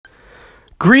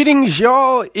Greetings,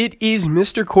 y'all. It is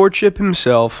Mr. Courtship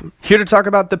himself, here to talk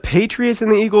about the Patriots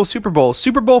and the Eagles Super Bowl.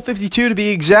 Super Bowl 52 to be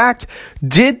exact.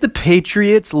 Did the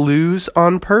Patriots lose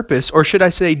on purpose? Or should I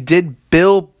say, did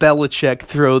Bill Belichick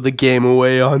throw the game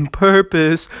away on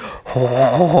purpose?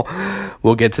 Oh,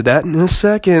 we'll get to that in a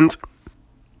second.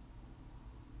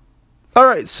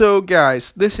 Alright, so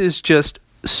guys, this is just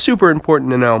super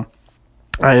important to know.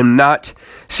 I am not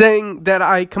saying that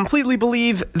I completely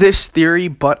believe this theory,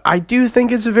 but I do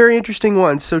think it's a very interesting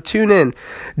one, so tune in.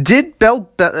 Did Bill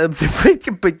Belichick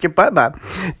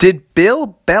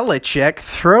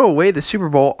throw away the Super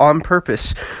Bowl on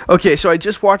purpose? Okay, so I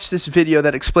just watched this video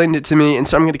that explained it to me, and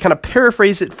so I'm going to kind of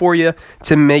paraphrase it for you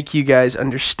to make you guys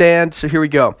understand. So here we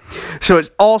go. So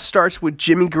it all starts with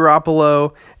Jimmy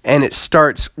Garoppolo, and it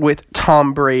starts with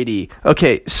Tom Brady.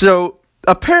 Okay, so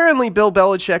apparently, Bill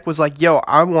Belichick was like, yo,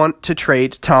 I want to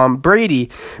trade Tom Brady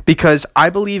because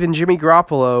I believe in Jimmy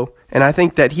Garoppolo, and I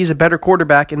think that he's a better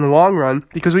quarterback in the long run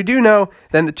because we do know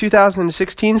that in the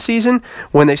 2016 season,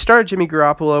 when they started Jimmy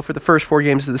Garoppolo for the first 4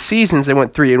 games of the seasons, they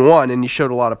went 3-1, and he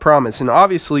showed a lot of promise. And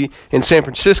obviously, in San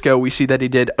Francisco, we see that he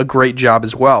did a great job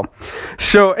as well.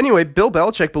 So anyway, Bill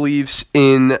Belichick believes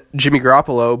in Jimmy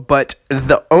Garoppolo, but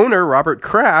the owner, Robert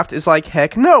Kraft, is like,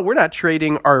 heck no, we're not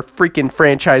trading our freaking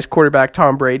franchise quarterback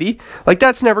Tom Brady. Like,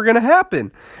 that's never going to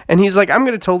happen. And he's like, I'm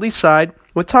going to totally side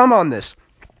with Tom on this.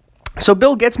 So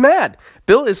Bill gets mad.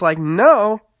 Bill is like,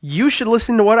 no, you should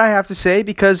listen to what I have to say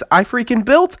because I freaking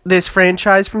built this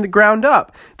franchise from the ground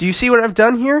up. Do you see what I've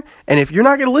done here? And if you're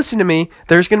not going to listen to me,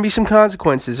 there's going to be some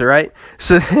consequences, all right?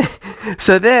 So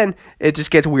then it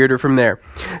just gets weirder from there.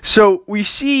 So we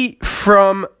see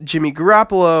from Jimmy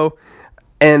Garoppolo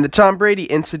and the Tom Brady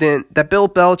incident that Bill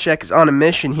Belichick is on a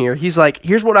mission here. He's like,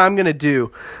 here's what I'm going to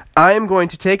do. I am going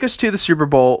to take us to the Super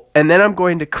Bowl, and then I'm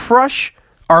going to crush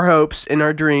our hopes and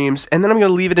our dreams, and then I'm going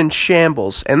to leave it in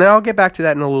shambles. And then I'll get back to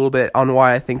that in a little bit on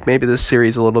why I think maybe this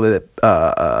series is a little bit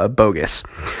bogus.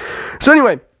 So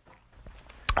anyway,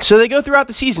 so they go throughout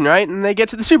the season, right? And they get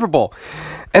to the Super Bowl.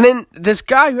 And then this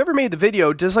guy, whoever made the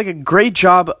video, does like a great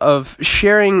job of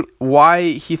sharing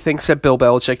why he thinks that Bill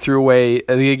Belichick threw away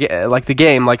the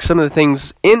game, like some of the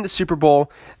things in the Super Bowl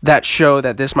that show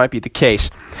that this might be the case.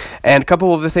 And a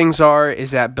couple of the things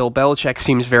is that Bill Belichick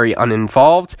seems very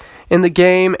uninvolved in the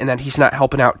game, and that he's not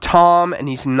helping out Tom, and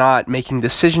he's not making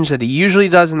decisions that he usually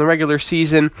does in the regular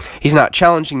season. He's not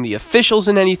challenging the officials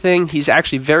in anything. He's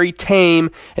actually very tame,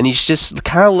 and he's just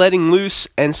kind of letting loose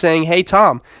and saying, hey,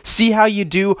 Tom, see how you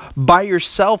do by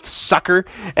yourself, sucker.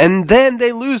 And then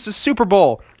they lose the Super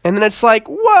Bowl. And then it's like,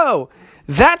 whoa,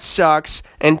 that sucks.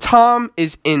 And Tom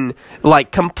is in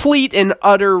like complete and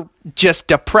utter just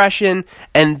depression.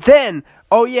 And then,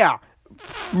 oh yeah,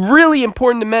 really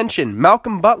important to mention,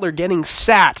 Malcolm Butler getting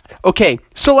sat. Okay,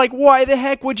 so like why the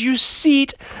heck would you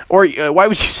sit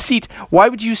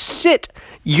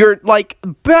your like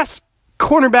best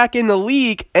cornerback in the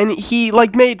league, and he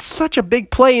like made such a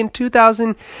big play in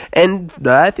 2000 and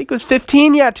I think it was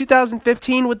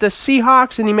 2015 with the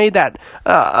Seahawks, and he made that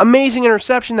amazing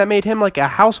interception that made him like a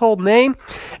household name,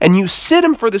 and you sit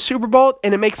him for the Super Bowl,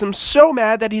 and it makes him so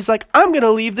mad that he's like, I'm gonna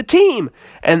leave the team.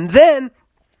 And then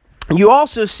you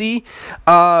also see,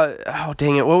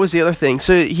 what was the other thing?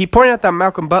 So he pointed out that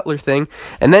Malcolm Butler thing,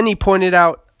 and then he pointed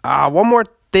out one more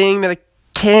thing that I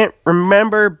can't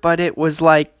remember, but it was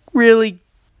like really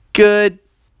good.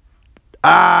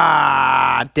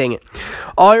 Dang it.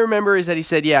 All I remember is that he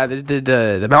said, yeah,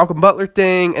 the Malcolm Butler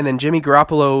thing, and then Jimmy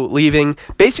Garoppolo leaving.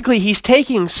 Basically, he's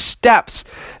taking steps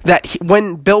that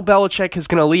when Bill Belichick is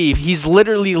going to leave, he's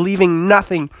literally leaving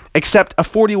nothing except a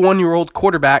 41-year-old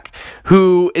quarterback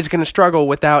who is going to struggle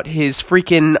without his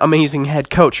freaking amazing head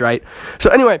coach, right? So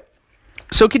anyway,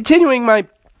 so continuing my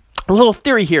little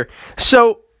theory here.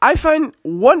 So I find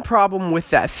one problem with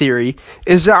that theory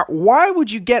is that why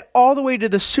would you get all the way to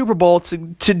the Super Bowl to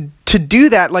do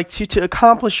that, like to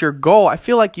accomplish your goal? I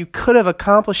feel like you could have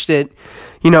accomplished it,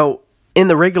 in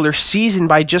the regular season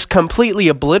by just completely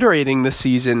obliterating the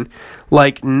season,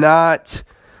 like not,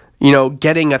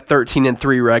 getting a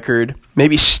 13-3 record,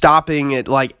 maybe stopping at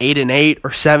like 8-8 or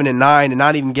 7-9 and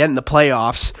not even getting the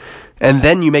playoffs. And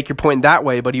then you make your point that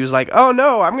way, but he was like, oh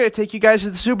no, I'm going to take you guys to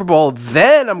the Super Bowl,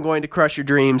 then I'm going to crush your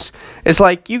dreams. It's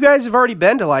like, you guys have already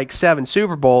been to like 7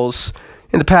 Super Bowls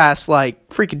in the past like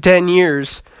freaking 10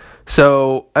 years.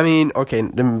 So, I mean, okay,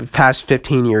 in the past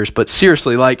 15 years, but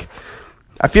seriously, like,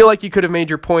 I feel like you could have made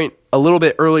your point a little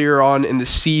bit earlier on in the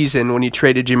season when you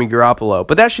traded Jimmy Garoppolo,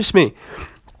 but that's just me.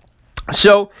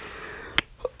 So,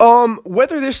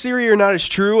 whether this theory or not is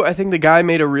true, I think the guy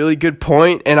made a really good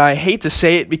point, and I hate to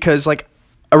say it because, like,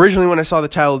 originally when I saw the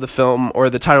title of the film or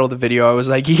the title of the video, I was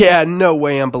like, yeah, no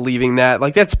way I'm believing that.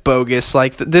 Like, that's bogus.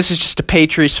 Like, this is just a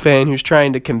Patriots fan who's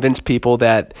trying to convince people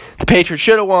that the Patriots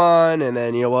should have won, and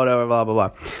then, whatever, blah, blah, blah.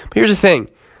 But here's the thing.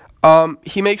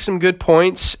 He makes some good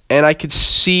points, and I could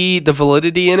see the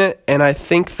validity in it, and I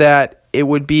think that it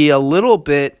would be a little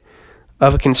bit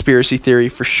of a conspiracy theory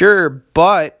for sure,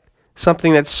 but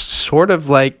something that's sort of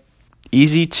like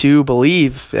easy to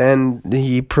believe, and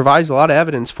he provides a lot of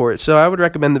evidence for it. So I would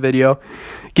recommend the video.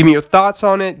 Give me your thoughts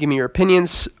on it. Give me your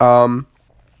opinions. But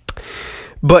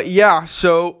yeah,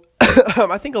 so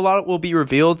I think a lot will be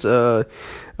revealed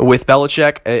with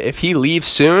Belichick. If he leaves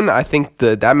soon, I think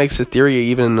that makes the theory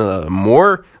even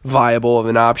more viable of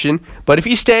an option. But if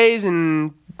he stays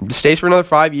for another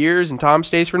 5 years, and Tom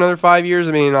stays for another 5 years,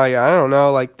 I mean, I don't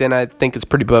know, then I think it's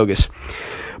pretty bogus.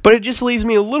 But it just leaves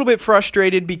me a little bit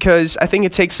frustrated because I think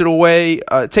it takes away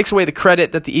the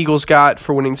credit that the Eagles got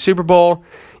for winning the Super Bowl.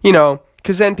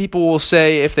 Because then people will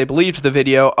say, if they believed the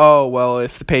video, oh, well,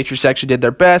 if the Patriots actually did their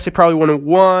best, they probably wouldn't have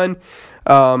won.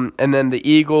 And then the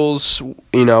Eagles,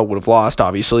 would have lost,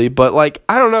 obviously. But,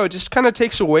 I don't know, it just kind of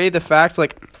takes away the fact,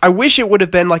 I wish it would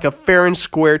have been a fair and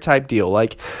square type deal.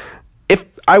 If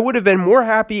I would have been more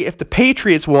happy if the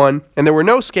Patriots won and there were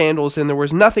no scandals and there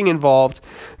was nothing involved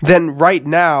than right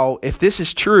now, if this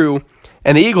is true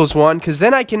and the Eagles won, because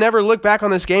then I can never look back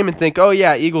on this game and think, oh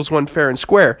yeah, Eagles won fair and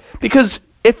square. Because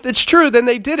if it's true, then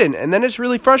they didn't. And then it's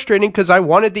really frustrating because I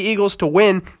wanted the Eagles to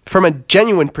win from a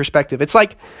genuine perspective. It's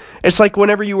like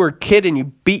whenever you were a kid and you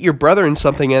beat your brother in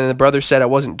something and the brother said I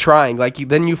wasn't trying.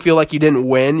 Then you feel like you didn't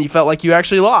win. You felt like you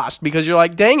actually lost because you're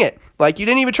like, dang it. You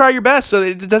didn't even try your best, so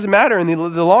it doesn't matter in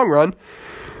the long run.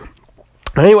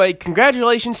 Anyway,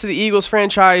 congratulations to the Eagles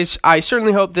franchise. I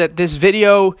certainly hope that this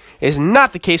video is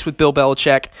not the case with Bill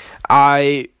Belichick.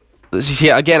 I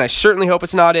certainly hope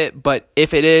it's not it, but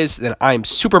if it is, then I'm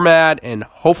super mad, and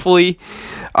hopefully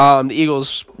the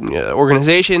Eagles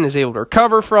organization is able to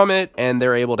recover from it, and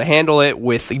they're able to handle it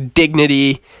with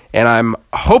dignity, and I'm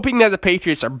hoping that the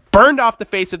Patriots are burned off the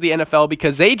face of the NFL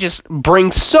because they just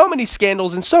bring so many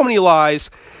scandals and so many lies,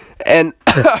 and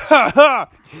it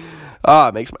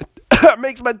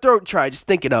makes my throat dry just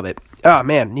thinking of it. Oh,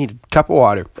 man, need a cup of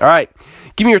water. All right,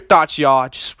 give me your thoughts, y'all.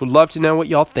 Just would love to know what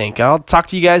y'all think. I'll talk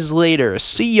to you guys later.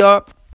 See ya.